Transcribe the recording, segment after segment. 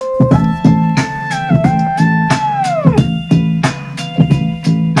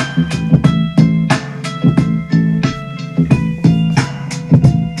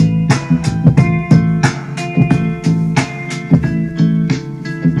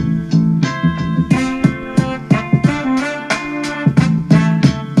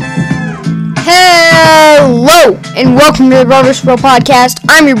and welcome to the Brothers Bro Podcast.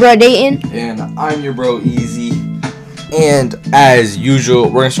 I'm your bro Dayton. And I'm your bro Easy. And as usual,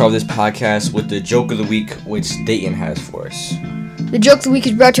 we're going to start this podcast with the joke of the week, which Dayton has for us. The joke of the week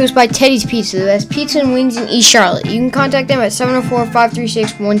is brought to us by Teddy's Pizza, the best pizza and wings in East Charlotte. You can contact them at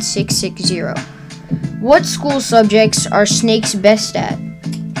 704-536-1660. What school subjects are snakes best at?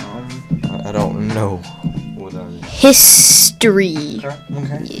 I don't know. What are they? History.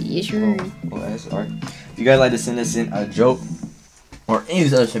 Okay. Yes, sir. Well, that's all right. If you guys like to send us in a joke or any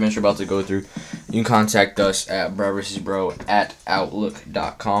of the other segments we're about to go through, you can contact us at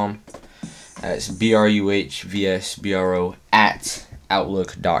bro@outlook.com. That's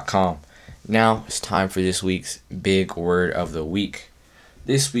BRUHVSBRO@outlook.com. Now it's time for this week's big word of the week.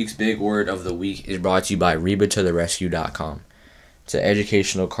 This week's big word of the week is brought to you by RebaToTheRescue.com. It's an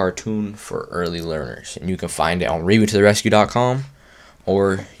educational cartoon for early learners, and you can find it on RebaToTheRescue.com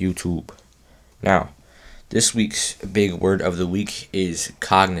or YouTube. Now, this week's big word of the week is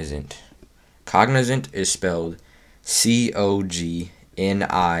cognizant. Cognizant is spelled Cognizant.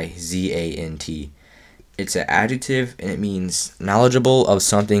 It's an adjective, and it means knowledgeable of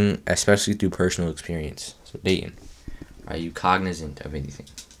something, especially through personal experience. So, Dayton, are you cognizant of anything?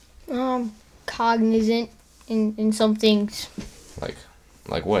 Cognizant in some things.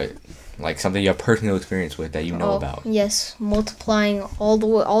 Like what? Like something you have personal experience with that you know about. Yes, multiplying all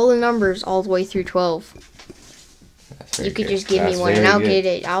the numbers all the way through 12. You could just give me one, and I'll get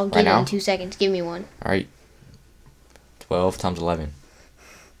it. I'll get it in 2 seconds. Give me one. All right. 12 times 11.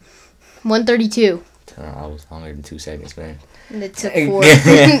 132. I was longer than 2 seconds, man. And it took 4.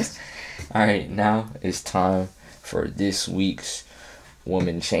 All right, now it's time for this week's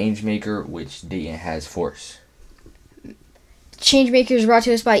Woman Changemaker, which Dayton has for us. Changemaker is brought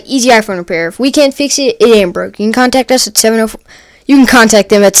to us by Easy iPhone Repair. If we can't fix it, it ain't broke. You can contact us at 704. You can contact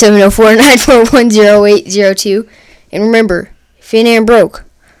them at 704-941-0802. And remember, if it ain't broke,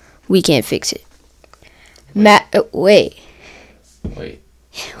 we can't fix it. Wait.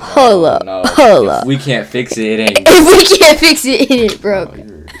 Hold up. If we can't fix it, it ain't. If we can't fix it, it ain't broke. Oh,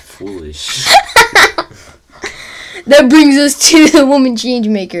 you're foolish. That brings us to the Woman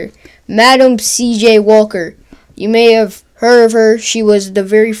Changemaker, Madam C.J. Walker. You may have heard of her. She was the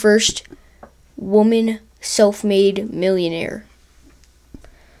very first woman self-made millionaire.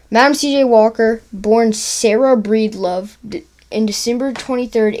 Madam C.J. Walker, born Sarah Breedlove in December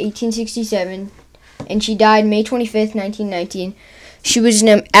 23rd, 1867, and she died May 25th, 1919. She was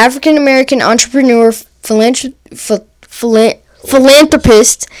an African-American entrepreneur,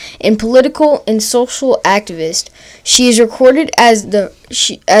 philanthropist, and political and social activist. She is recorded as the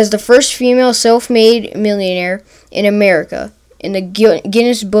first female self-made millionaire in America in the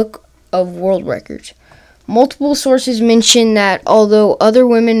Guinness Book of World Records. Multiple sources mention that although other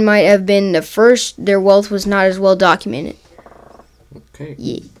women might have been the first, their wealth was not as well documented. Okay.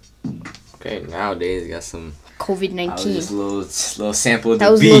 Yeah. Okay, nowadays got some COVID-19. Just a little sample of the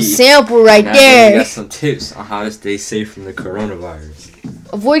That was beat. a little sample right Now there. We got some tips on how to stay safe from the coronavirus.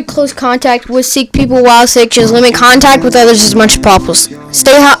 Avoid close contact with sick people while sick. Just limit contact with others as much as possible.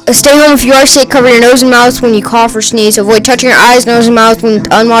 Stay home if you are sick. Cover your nose and mouth when you cough or sneeze. Avoid touching your eyes, nose, and mouth with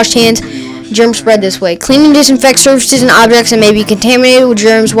unwashed hands. Germs spread this way. Clean and disinfect surfaces and objects that may be contaminated with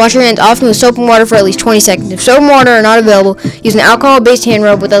germs. Wash your hands often with soap and water for at least 20 seconds. If soap and water are not available, use an alcohol-based hand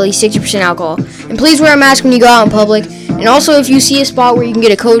rub with at least 60% alcohol. And please wear a mask when you go out in public. And also, if you see a spot where you can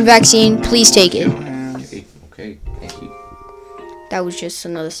get a COVID vaccine, please take it. Okay, thank you. That was just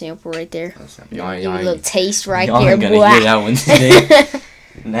another sample right there. Give a little taste right y'all there, ain't gonna boy. hear that one today.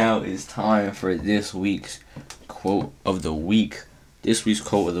 Now it's time for this week's quote of the week. This week's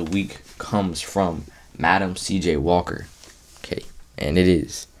quote of the week comes from Madam C.J. Walker. Okay, and it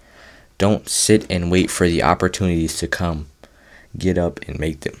is, "Don't sit and wait for the opportunities to come. Get up and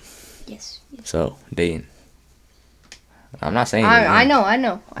make them." Yes. So, Dayton. I'm not saying I know.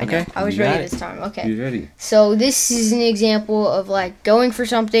 Okay, I was you got ready it. this time. Okay. You ready? So this is an example of like going for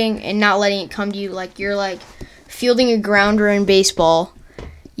something and not letting it come to you. Like you're like fielding a grounder in baseball.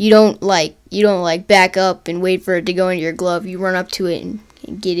 You don't back up and wait for it to go into your glove. You run up to it and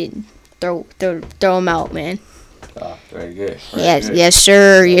get it and throw them out, man. Oh, very good. Yes,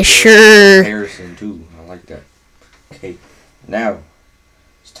 sir. Yes, sir. Comparison too. I like that. Okay, now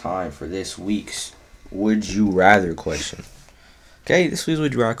it's time for this week's Would You Rather question. Okay, this week's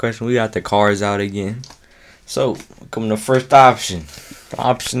Would You Rather question. We got the cards out again. So, coming to first option.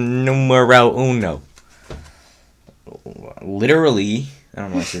 Option numero uno. Literally, I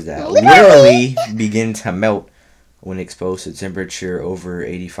don't know what says that. Literally begin to melt when exposed to temperature over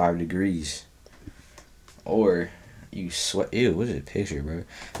 85 degrees. Or You sweat. Ew, what is a picture, bro?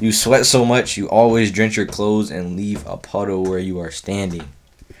 You sweat so much, you always drench your clothes and leave a puddle where you are standing.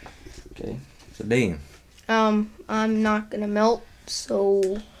 Okay, so damn. I'm not gonna melt,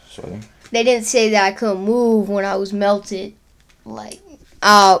 so Sorry. they didn't say that I couldn't move when I was melted. But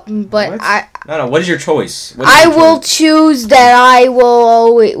What? No. What is your choice? I will choose that I will.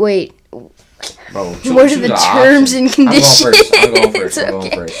 Oh, wait. Bro, What are the terms and conditions? I'm going first.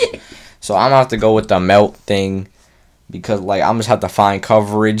 So I'm gonna have to go with the melt thing because like I'm just have to find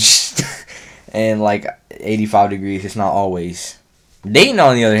coverage and like 85 degrees. It's not always. Dayton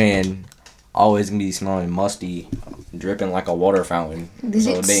on the other hand, always gonna be smelling musty, dripping like a water fountain. Does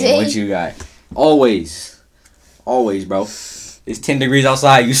so it Dayton, say? what you got? Always, bro. It's 10 degrees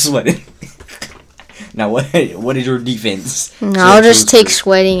outside. You sweating. Now what is your defense? No, I'll just take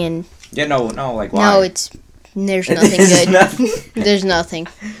sweating and. Yeah, no, like why? No, there's nothing good. Nothing. There's nothing.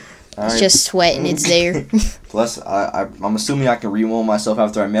 It's just sweat and it's there. Plus, I'm assuming I can rewarm myself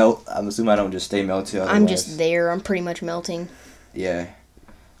after I melt. I'm assuming I don't just stay melted. I'm just there. I'm pretty much melting. Yeah.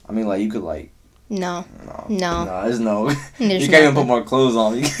 I mean, like, you could, like... No. There's no... There's you can't even put more clothes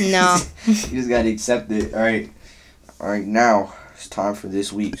on. No. You just gotta accept it. Alright, now, it's time for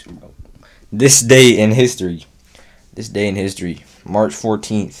this week's... This day in history. March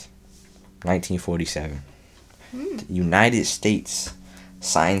 14th, 1947. The United States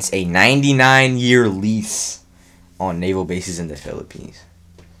signs a 99-year lease on naval bases in the Philippines.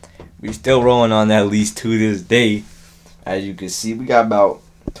 We're still rolling on that lease to this day. As you can see, we got about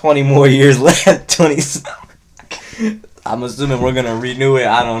 20 more years left. 20. I'm assuming we're gonna renew it.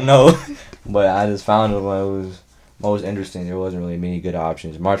 I don't know, but I just found it when it was most interesting. There wasn't really many good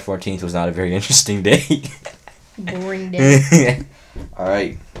options. March 14th was not a very interesting day. Boring day. All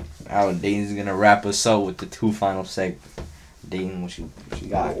right, now Dayton's gonna wrap us up with the two final segments. Dayton, what you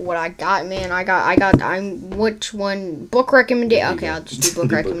got? What I got, man? Which one? Book recommendation. Okay, I'll just do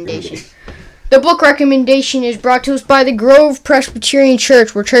book recommendation. The book recommendation is brought to us by the Grove Presbyterian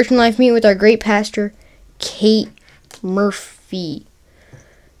Church, where church and life meet with our great pastor, Kate Murphy.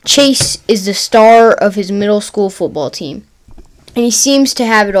 Chase is the star of his middle school football team, and he seems to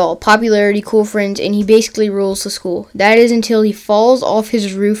have it all: popularity, cool friends, and he basically rules the school. That is until he falls off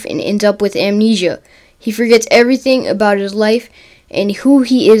his roof and ends up with amnesia. He forgets everything about his life and who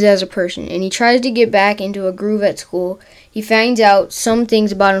he is as a person, and he tries to get back into a groove at school. He finds out some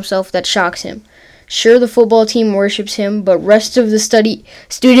things about himself that shocks him. Sure, the football team worships him, but rest of the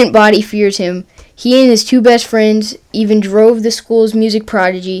student body fears him. He and his two best friends even drove the school's music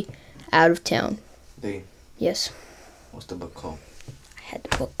prodigy out of town. Hey. Yes. What's the book called? I had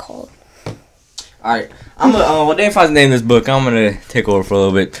the book called. Alright, I'm gonna, what if I name this book? I'm gonna take over for a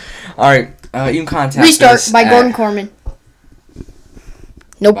little bit. Alright, you can contact Restart us by Gordon Corman.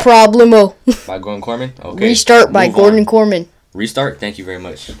 No problemo. By Gordon Corman? Okay. Restart by Gordon Corman. Restart? Thank you very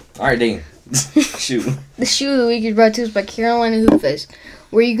much. Alright, Dane. Shoot. The Shoe of the Week is brought to us by Carolina Hoop Fest,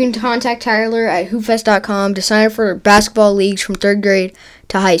 where you can contact Tyler at hoopfest.com to sign up for basketball leagues from 3rd grade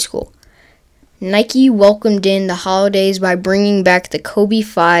to high school. Nike welcomed in the holidays by bringing back the Kobe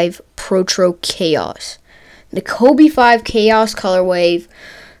 5 Protro Chaos. The Kobe 5 Chaos colorway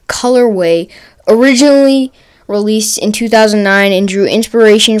originally released in 2009 and drew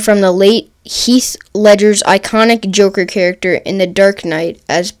inspiration from the late Heath Ledger's iconic Joker character in The Dark Knight.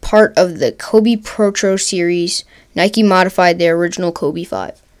 As part of the Kobe Protro series, Nike modified their original Kobe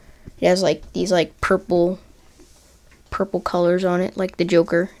 5. It has these purple colors on it, like the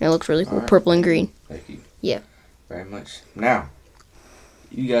Joker, and it looks really cool. Right. Purple and green. Thank you. Yeah. Very much. Now,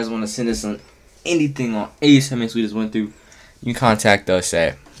 you guys want to send us anything on any segments we just went through, you can contact us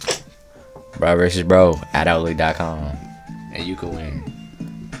at bro@outlook.com, and you can win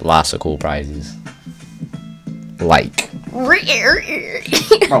lots of cool prizes. Like. Bro, say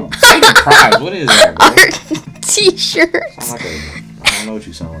the prize. What is that, bro? T-shirts. I don't know what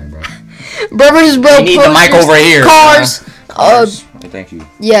you sound like, bro. Bro versus bro. You need the mic over here. Cars. Okay, thank you.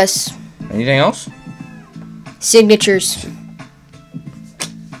 Yes. Anything else? Signatures.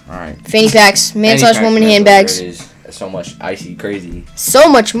 Alright. Fanny packs. Man/woman handbags. There it is. So much icy crazy. So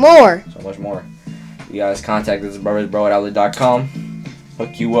much more. You guys contact us bro@outlet.com.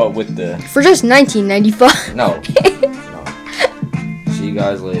 Hook you up with the... For just $19.95. No. See you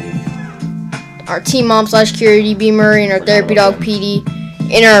guys later. Our team mom /Curity B. Murray and our therapy dog PD.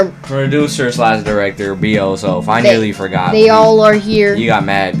 And our producer/director BO. So if I nearly forgot. They all are here. You got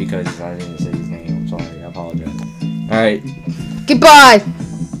mad because I didn't say his name. I'm sorry. I apologize. Alright. Goodbye.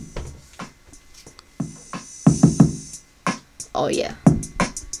 Oh yeah.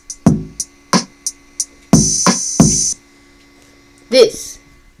 This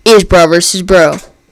is Bro vs. Bro.